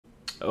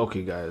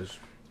Okay, guys,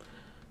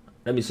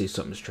 let me say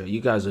something straight.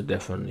 You guys are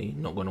definitely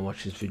not gonna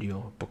watch this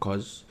video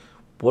because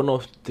one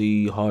of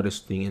the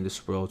hardest thing in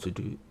this world to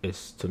do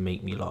is to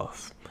make me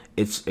laugh.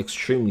 It's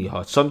extremely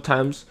hard.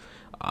 Sometimes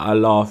I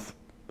laugh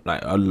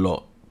like a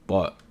lot,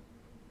 but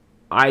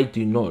I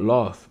do not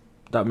laugh.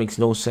 That makes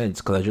no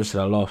sense because I just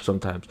said I laugh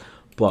sometimes.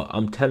 But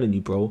I'm telling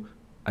you, bro,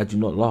 I do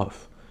not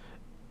laugh.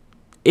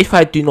 If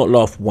I do not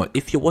laugh once,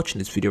 if you're watching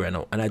this video right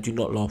now and I do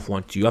not laugh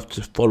once, you have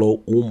to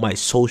follow all my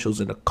socials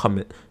in the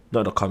comment,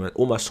 not the comment,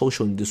 all my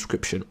social in the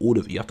description, all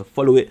of it. You have to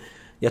follow it.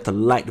 You have to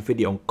like the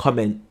video and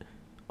comment.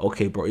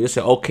 Okay, bro. You just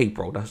say, okay,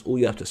 bro. That's all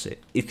you have to say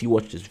if you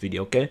watch this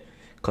video, okay?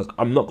 Because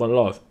I'm not going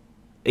to laugh.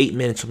 8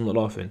 minutes, I'm not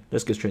laughing.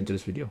 Let's get straight into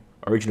this video.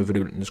 Original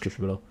video in the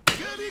description below.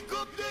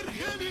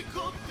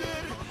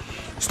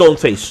 Stone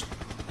face.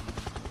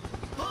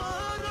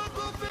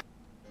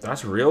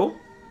 That's real?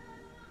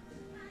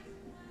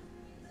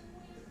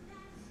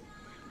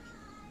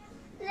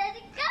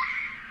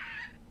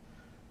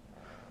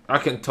 I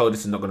can tell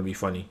this is not going to be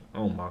funny.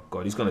 Oh my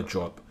god, he's going to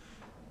drop.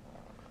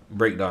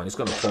 Breakdown, he's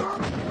going to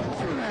fuck.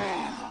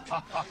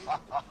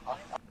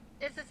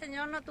 Ese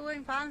señor no tuvo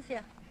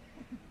infancia.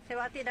 Se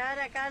va a tirar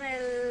acá en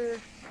el...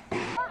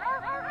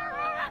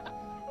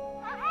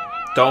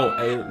 Don't,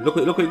 hey, look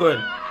where you're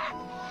going.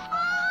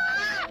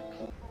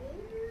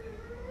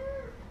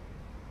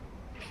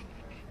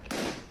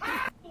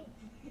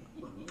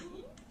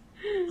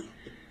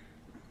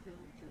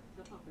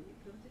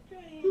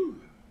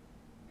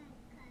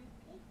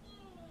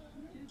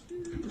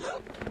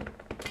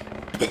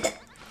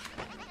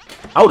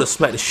 I would have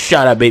smacked the shit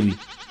out of that baby.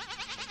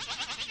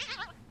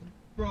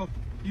 Bro,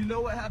 you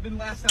know what happened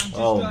last time? Just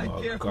Oh die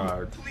my careful,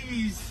 god.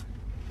 please.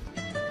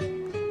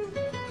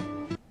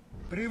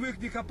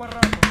 Привыкни к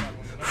аппарату.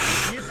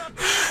 Не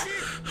топите!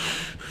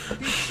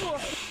 Ты чё?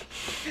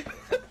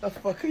 What the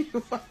fuck are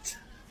you watching?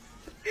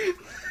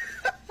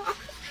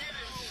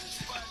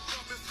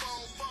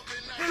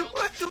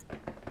 What the?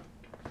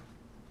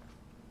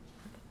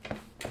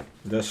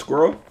 The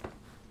squirrel?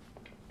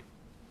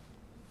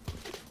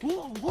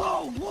 Whoa,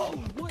 whoa, whoa!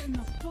 What in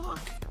the fuck?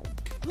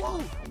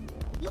 Whoa!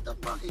 What the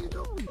fuck are you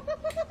doing?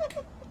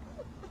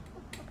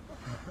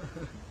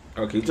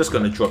 Okay, he's just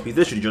gonna drop. He's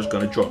literally just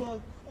gonna drop.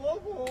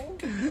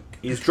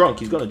 He's drunk.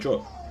 He's gonna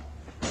drop.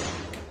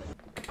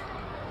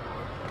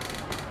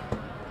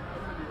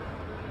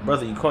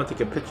 Brother, you can't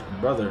take a picture.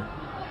 Brother.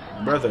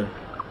 Brother.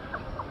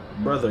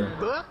 Brother.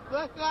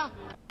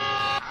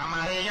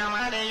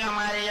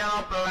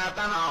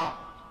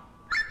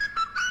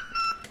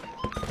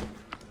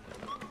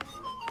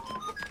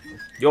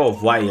 You're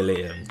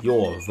violating.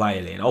 You're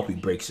violating. I hope he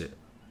breaks it.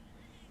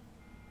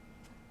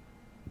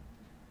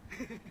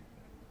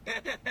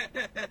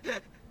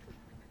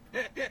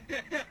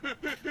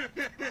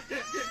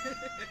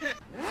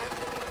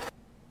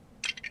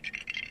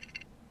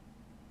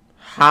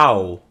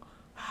 How?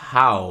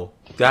 How?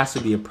 There has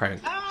to be a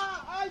prank.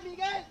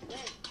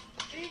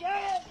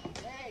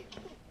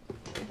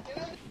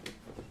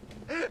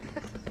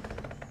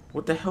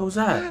 What the hell is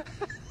that?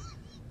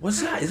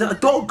 What's that? Is that a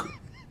dog?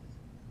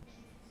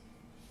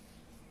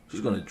 She's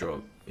gonna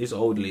drop. It's an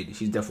old lady.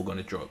 She's definitely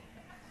gonna drop.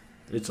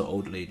 It's an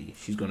old lady.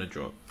 She's gonna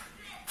drop.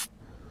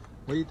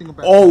 What do you think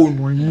about? Oh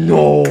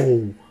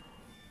no!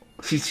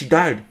 She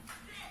died.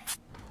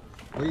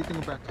 What do you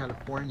think about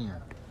California?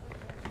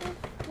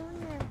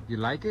 You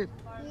like it?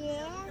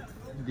 Yeah.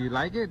 Do you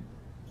like it?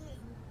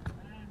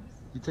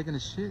 You taking a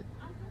shit?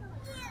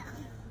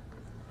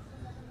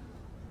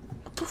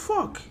 What the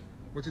fuck?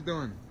 What you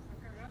doing?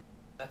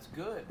 That's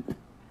good.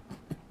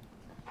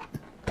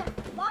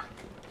 Fuck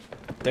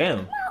Damn.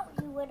 out,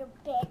 you little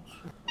bitch.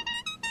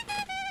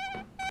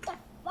 The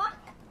fuck?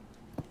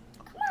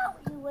 Come out,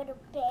 you little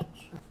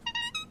bitch.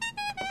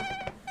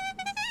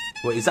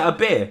 Wait, is that a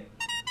bear?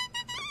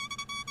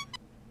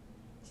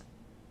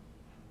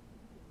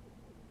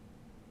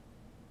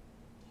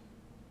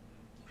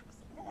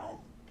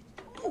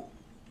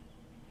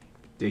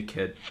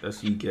 Dickhead. That's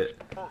what you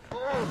get.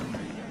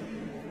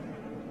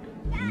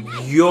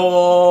 Yo!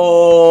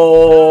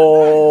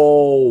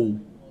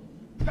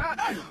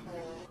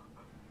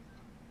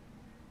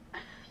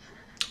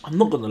 I'm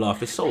not gonna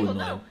laugh, it's so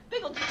annoying.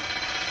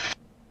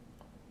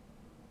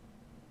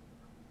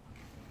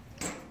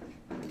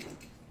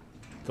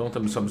 Don't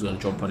tell me something's gonna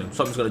jump on him.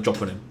 Something's gonna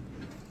jump on him.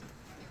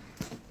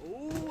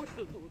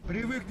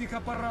 Привыкни к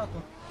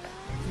аппарату.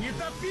 Не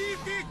топи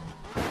ты!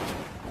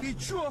 Ты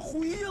чё,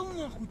 охуел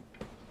нахуй?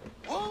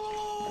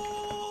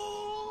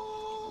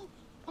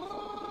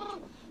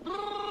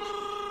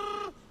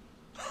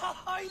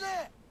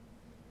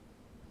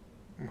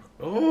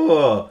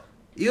 Oh!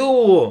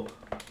 Ew!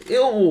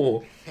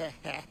 Ew!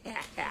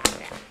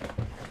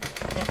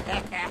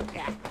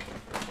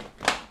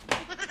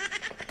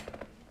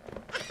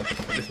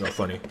 It's not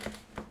funny.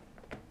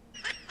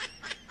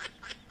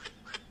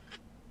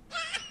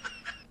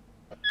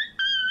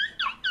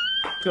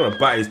 He's gonna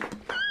bite his...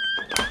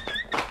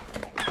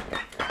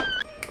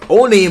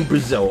 Only in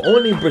Brazil.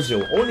 Only in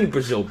Brazil. Only in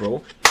Brazil,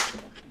 bro.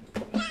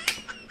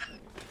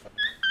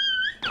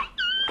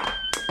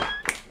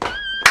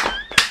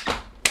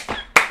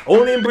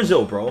 Only in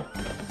Brazil, bro.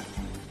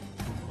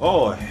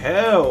 Oh,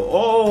 hell.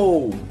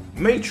 Oh,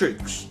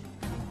 Matrix.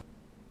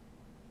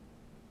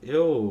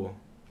 Yo.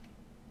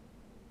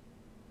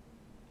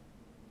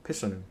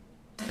 Piss on him.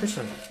 Piss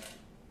on him.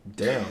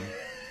 Damn.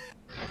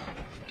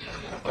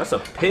 That's a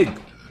pig.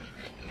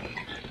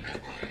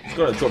 He's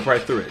gonna drop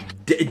right through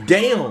it.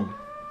 Damn.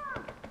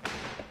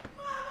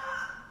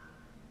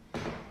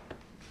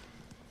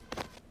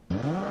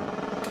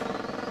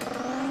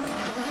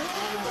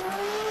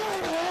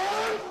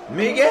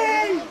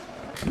 Miguel!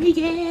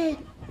 Miguel!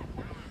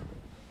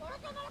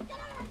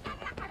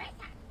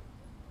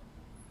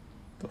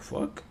 The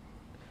fuck?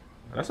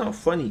 That's not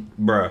funny.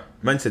 Bruh.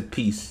 Man said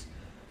peace.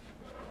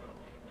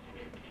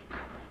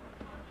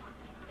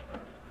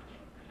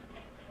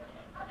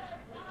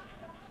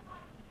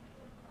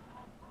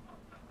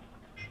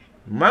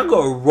 Man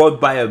got robbed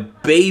by a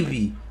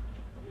baby.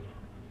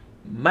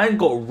 Man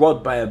got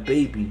robbed by a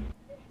baby.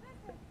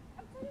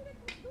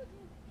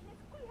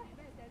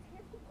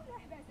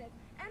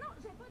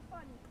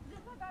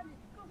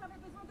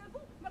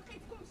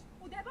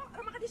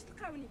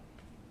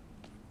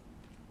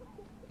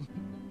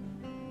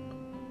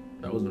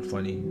 That wasn't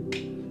funny.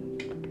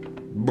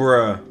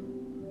 Bruh.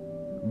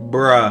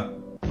 Bruh.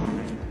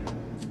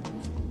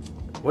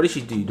 What did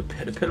she do? The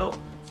pillow?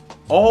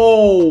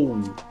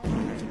 Oh!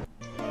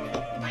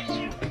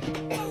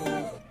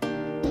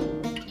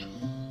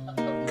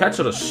 Cats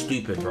are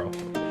stupid, bro.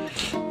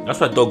 That's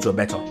why dogs are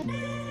better.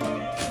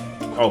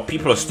 Oh,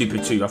 people are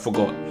stupid too. I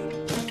forgot.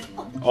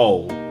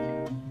 Oh.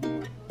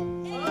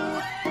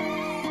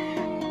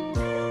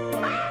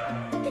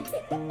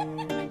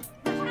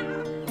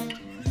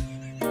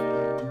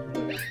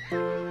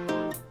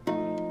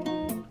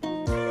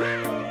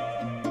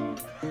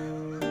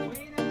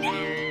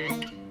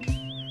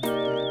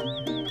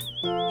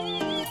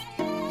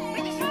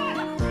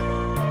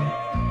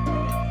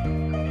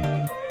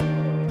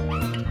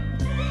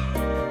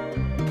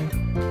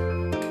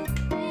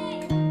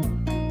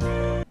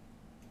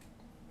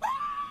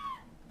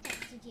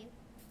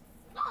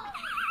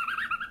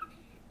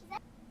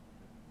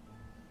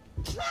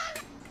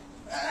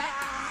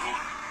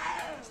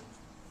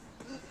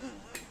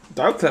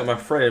 Don't tell my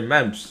friend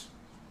Mams.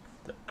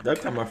 Don't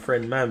tell my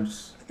friend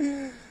Mams.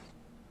 Is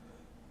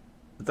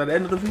that the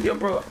end of the video,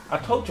 bro? I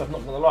told you I'm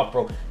not gonna laugh,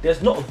 bro.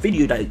 There's not a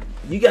video that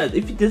you guys,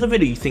 if there's a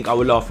video you think I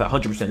will laugh at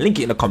 100%, link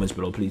it in the comments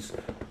below, please.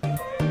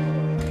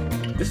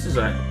 This is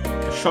a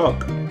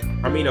shark.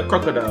 I mean a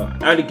crocodile,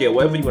 alligator,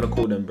 whatever you want to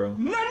call them, bro.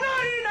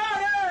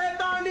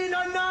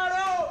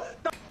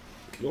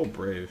 You're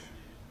brave.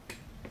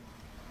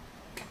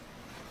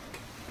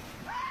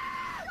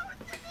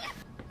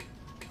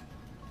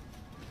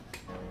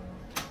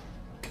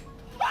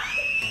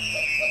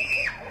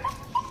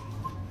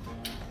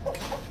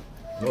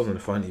 It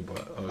wasn't funny, but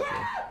okay.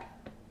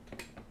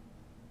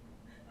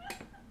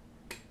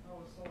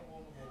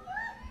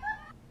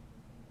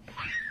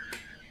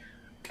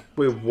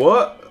 Wait,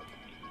 what?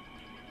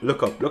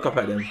 Look up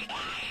at them.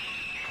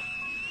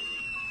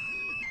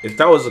 If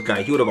that was a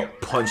guy, he would have got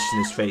punched in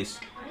his face.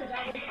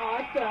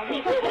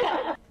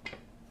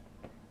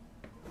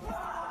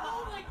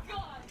 Oh my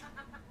god!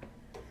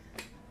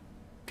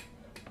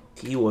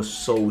 He was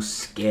so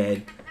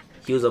scared.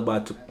 He was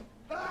about to.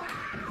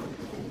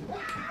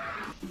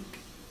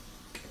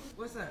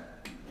 What's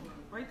that?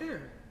 Right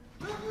there.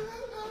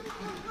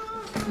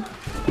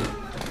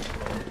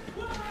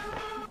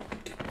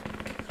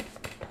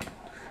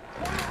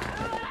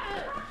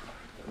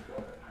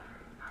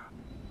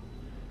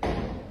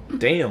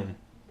 Damn.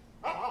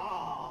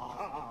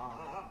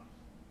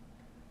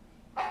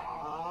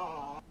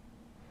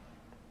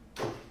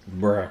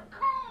 Bruh.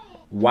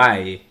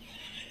 Why?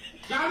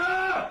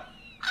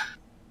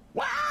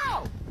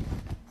 Wow!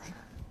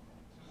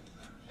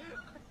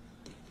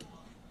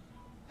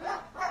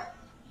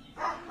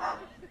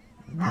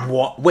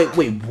 What?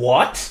 Wait,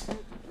 what?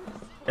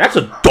 That's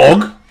a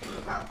dog?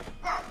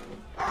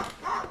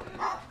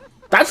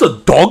 That's a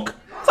dog?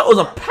 That was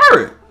a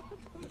parrot.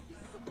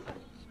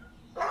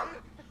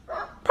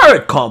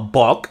 Parrot can't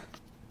bark.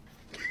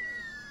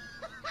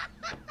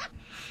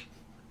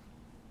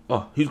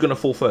 Oh, who's gonna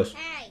fall first?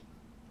 Hey.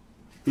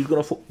 Who's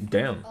gonna fall?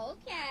 Damn.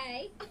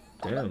 Okay.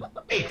 Damn.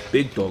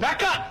 Big dog.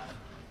 Back up!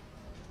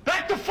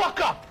 Back the fuck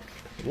up!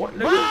 What,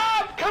 nigga?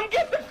 Mom, come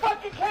get the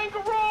fucking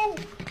kangaroo!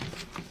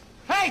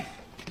 Hey!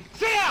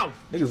 Sit down!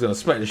 Nigga's gonna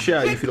smack the shit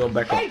out of you if you don't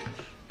back Hey! up.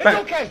 It's Back.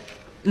 okay!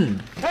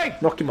 Hey!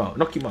 Knock him out.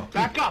 Knock him out.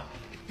 Back up!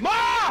 Ma!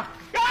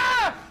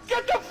 Ah!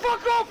 Get the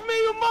fuck off me,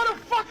 you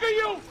motherfucker,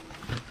 you!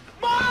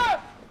 Ma!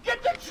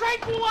 Get the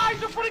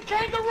tranquilizer for the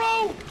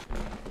kangaroo!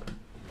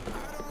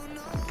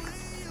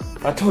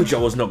 I told you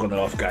I was not gonna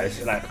laugh,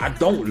 guys. Like, I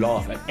don't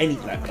laugh at any,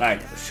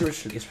 like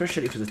seriously,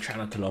 especially if it's a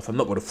channel to laugh. I'm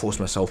not gonna force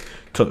myself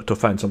to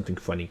find something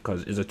funny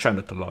because it's a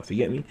channel to laugh. You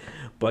get me?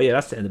 But yeah,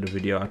 that's the end of the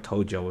video. I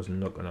told you I was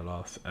not gonna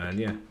laugh, and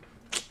yeah,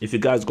 if you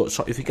guys want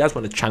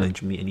to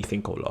challenge me and you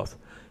think I'll laugh,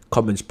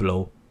 comments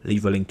below,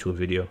 leave a link to a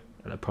video,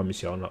 and I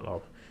promise you I'll not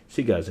laugh.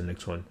 See you guys in the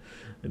next one,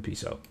 and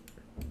peace out.